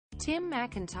Tim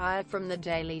McIntyre from the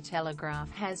Daily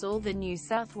Telegraph has all the New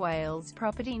South Wales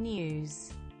property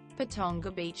news.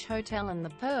 Patonga Beach Hotel and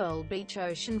the Pearl Beach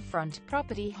oceanfront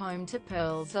property home to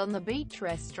Pearls on the Beach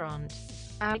restaurant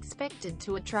are expected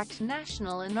to attract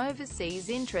national and overseas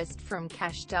interest from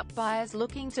cashed-up buyers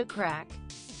looking to crack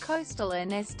coastal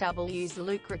NSW's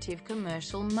lucrative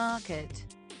commercial market.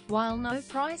 While no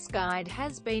price guide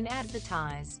has been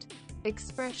advertised,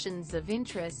 expressions of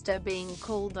interest are being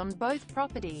called on both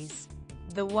properties.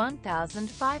 The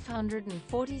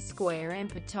 1,540 square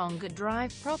Patonga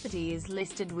Drive property is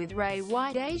listed with Ray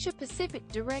White Asia Pacific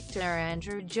Director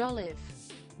Andrew Jolliffe,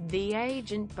 the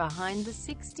agent behind the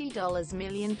 $60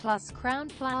 million-plus Crowne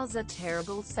Plaza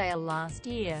Terrigal sale last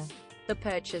year. The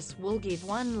purchase will give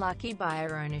one lucky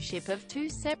buyer ownership of two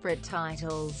separate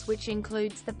titles, which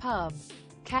includes the pub,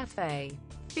 cafe,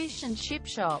 fish and chip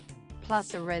shop,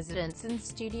 plus a residence and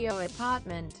studio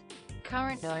apartment.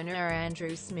 Current owner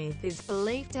Andrew Smith is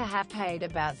believed to have paid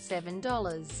about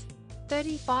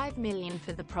 $7.35 million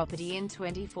for the property in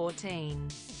 2014,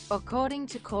 according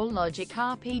to CoreLogic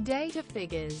RP Data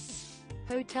figures.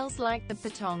 Hotels like the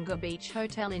Patonga Beach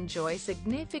Hotel enjoy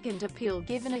significant appeal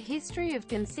given a history of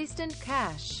consistent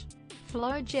cash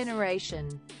flow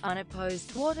generation,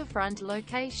 unopposed waterfront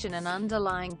location and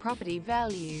underlying property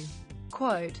value.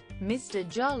 Quote, Mr.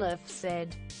 Jolliffe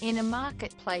said, "In a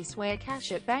marketplace where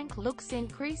cash at bank looks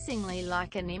increasingly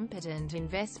like an impotent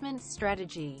investment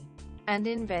strategy, and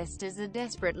investors are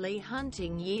desperately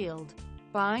hunting yield,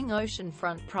 buying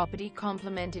oceanfront property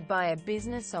complemented by a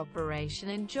business operation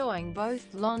enjoying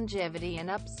both longevity and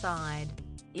upside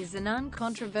is an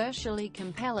uncontroversially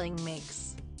compelling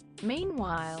mix."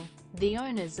 Meanwhile, the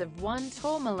owners of 1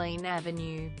 Tourmaline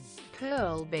Avenue,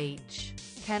 Pearl Beach,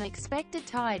 can expect a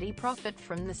tidy profit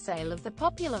from the sale of the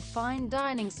popular fine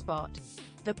dining spot.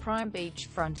 The prime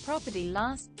beachfront property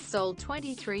last sold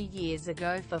 23 years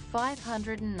ago for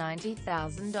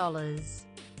 $590,000.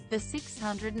 The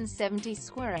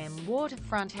 670-square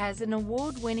waterfront has an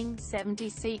award-winning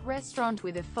 70-seat restaurant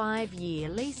with a 5-year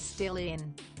lease still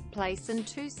in place and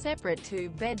 2 separate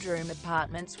 2-bedroom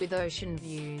apartments with ocean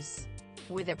views,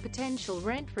 with a potential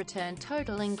rent return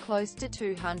totaling close to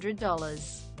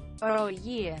 $200 a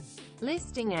year.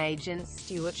 Listing agent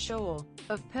Stuart Shaw,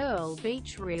 of Pearl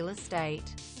Beach Real Estate,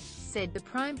 said the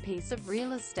prime piece of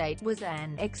real estate was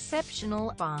an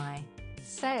exceptional buy.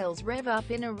 Sales rev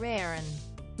up in Eraring.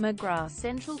 McGrath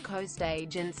Central Coast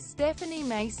agents Stephanie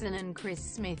Mason and Chris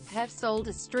Smith have sold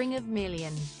a string of $1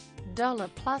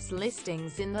 million-plus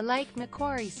listings in the Lake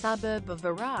Macquarie suburb of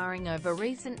Eraring over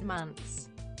recent months.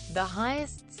 The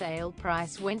highest sale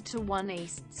price went to 1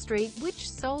 East Street,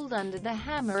 which sold under the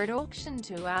hammer at auction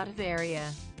to out-of-area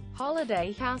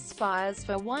holiday house buyers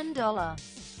for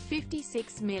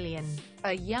 $1.56 million.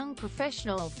 A young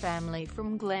professional family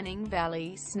from Glenning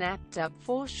Valley snapped up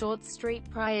 4 Short Street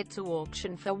prior to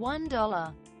auction for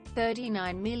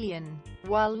 $1.39 million,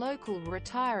 while local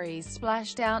retirees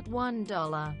splashed out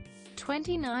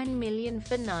 $1.29 million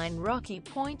for 9 Rocky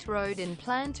Point Road and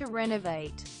plan to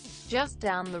renovate just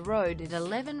down the road at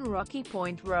 11 Rocky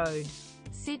Point Road.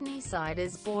 Sydney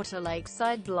siders bought a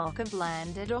lakeside block of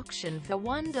land at auction for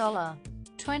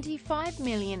 $1.25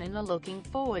 million and are looking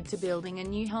forward to building a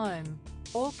new home.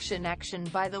 Auction action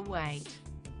by the Wait.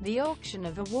 The auction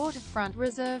of a waterfront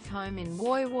reserve home in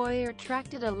Woy Woy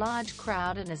attracted a large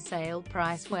crowd and a sale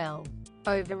price well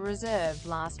over reserve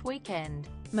last weekend.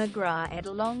 McGrath at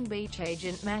Long Beach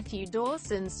agent Matthew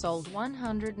Dawson sold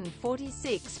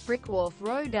 146 Brick Wharf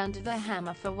Road under the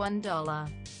hammer for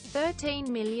 $1.13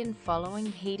 million following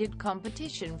heated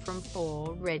competition from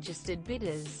 4 registered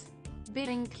bidders.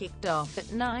 Bidding kicked off at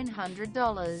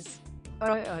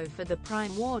 $900.00 for the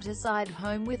prime waterside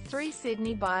home, with 3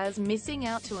 Sydney buyers missing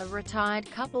out to a retired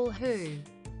couple who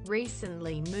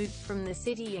recently moved from the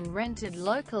city and rented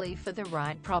locally for the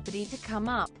right property to come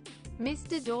up.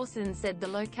 Mr. Dawson said the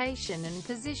location and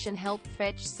position helped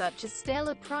fetch such a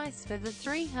stellar price for the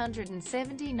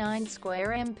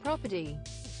 379-square property,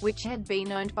 which had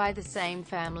been owned by the same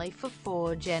family for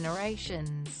 4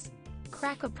 generations.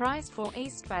 Cracker price for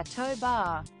East Bateau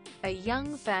Bar. A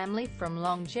young family from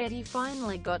Long Jetty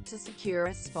finally got to secure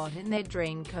a spot in their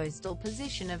dream coastal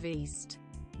position of East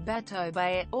Bateau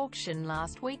Bay at auction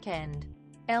last weekend.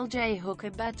 LJ Hooker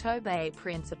Bateau Bay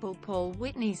principal Paul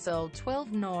Whitney sold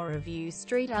 12 Northview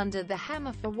Street under the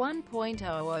hammer for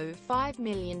 $1.005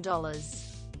 million.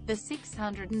 The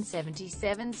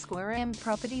 677-square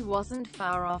property wasn't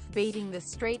far off beating the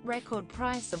street record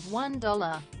price of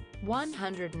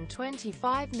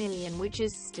 $1.125 million, which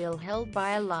is still held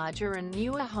by a larger and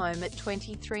newer home at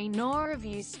 23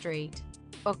 Northview Street,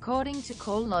 according to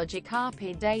CoreLogic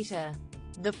RP Data.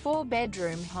 The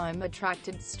four-bedroom home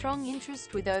attracted strong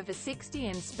interest with over 60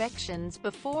 inspections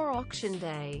before auction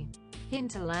day.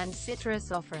 Hinterland Citrus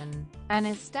Offren, an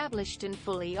established and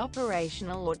fully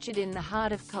operational orchard in the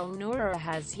heart of Kulnura,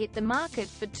 has hit the market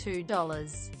for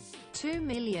 $2.2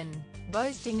 million,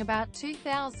 boasting about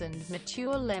 2,000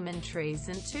 mature lemon trees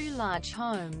and 2 large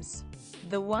homes.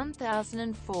 The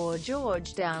 1004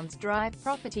 George Downs Drive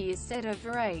property is set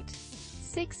over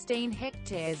 16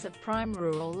 hectares of prime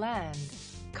rural land.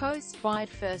 Coast-wide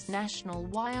First National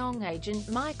Wyong agent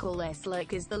Michael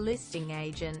Eslick is the listing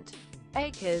agent.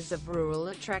 Acres of rural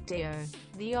attractio.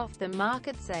 The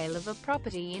off-the-market sale of a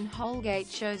property in Holgate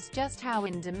shows just how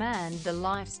in demand the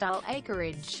lifestyle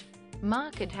acreage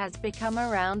market has become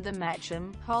around the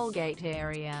Matcham, Holgate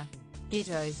area.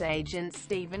 Gitto's agents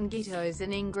Stephen Gittos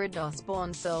and Ingrid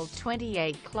Osborne sold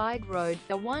 28 Clyde Road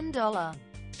for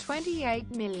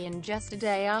 $1.28 million just a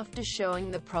day after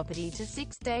showing the property to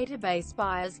 6 database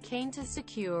buyers keen to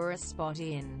secure a spot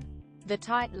in the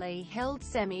tightly held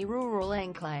semi-rural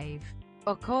enclave.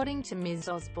 According to Ms.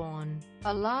 Osborne,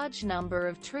 a large number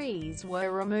of trees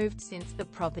were removed since the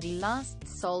property last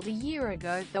sold a year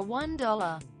ago for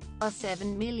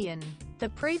 $1.7 million. The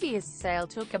previous sale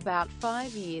took about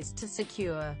 5 years to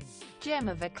secure. Gem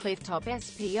of a clifftop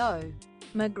SPO.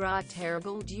 McGrath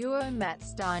Terrigal duo Matt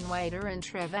Steinwader and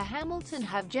Trevor Hamilton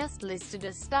have just listed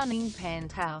a stunning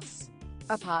penthouse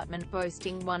apartment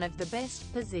boasting one of the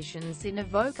best positions in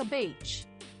Avoca Beach.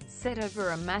 Set over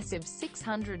a massive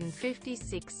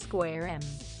 656 square m.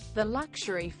 The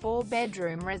luxury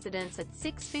 4-bedroom residence at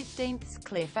 615th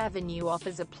Cliff Avenue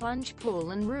offers a plunge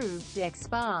pool and roof deck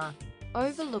spa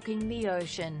overlooking the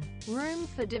ocean. Room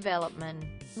for development.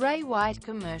 Ray White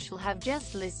Commercial have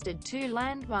just listed 2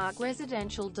 landmark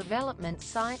residential development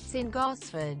sites in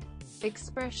Gosford.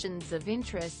 Expressions of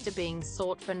interest are being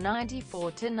sought for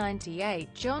 94 to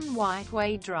 98 John White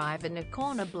Way Drive and a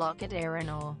corner block at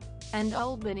Eranor and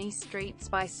Albany Streets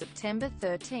by September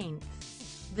 13th.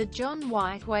 The John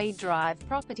White Way Drive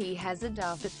property has a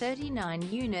DA for 39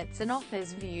 units and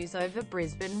offers views over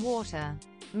Brisbane Water.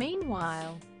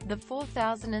 Meanwhile, the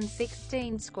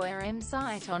 4,016 square m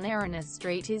site on Eranor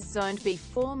Street is zoned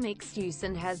B4 mixed use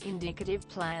and has indicative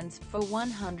plans for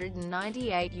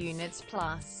 198 units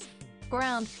plus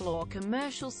ground floor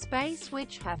commercial space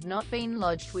which have not been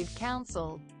lodged with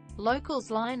council.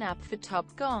 Locals line up for Top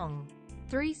Gong.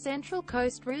 3 Central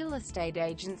Coast real estate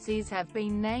agencies have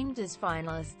been named as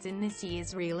finalists in this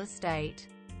year's Real Estate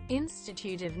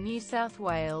Institute of New South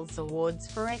Wales Awards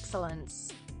for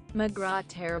Excellence. McGrath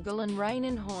Terrigal and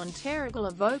Rainenhorn Terrigal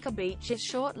Avoca Beach are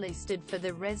shortlisted for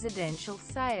the Residential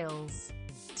Sales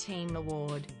Team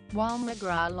Award, while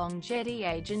McGrath Longevity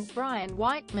agent Brian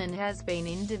Whiteman has been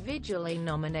individually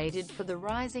nominated for the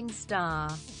Rising Star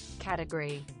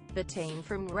category. The team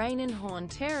from Rainenhorn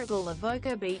Terrigal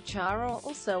Avoca Beach are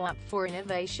also up for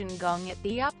Innovation Gong at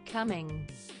the upcoming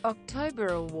October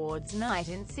Awards night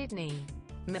in Sydney.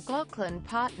 McLaughlin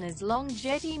Partners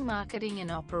Longevity Marketing and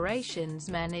Operations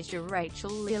Manager Rachel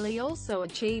Lilly also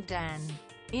achieved an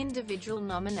individual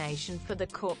nomination for the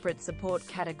Corporate Support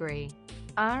category.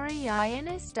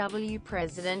 EraringAuction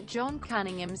President John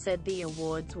Cunningham said the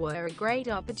awards were a great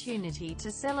opportunity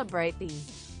to celebrate the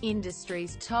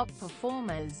industry's top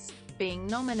performers. Being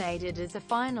nominated as a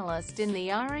finalist in the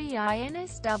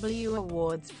EraringAuction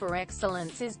Awards for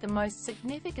Excellence is the most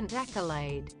significant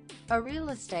accolade a real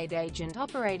estate agent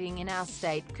operating in our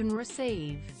state can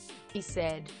receive, he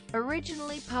said.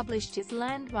 Originally published as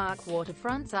landmark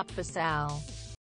waterfronts up for sale.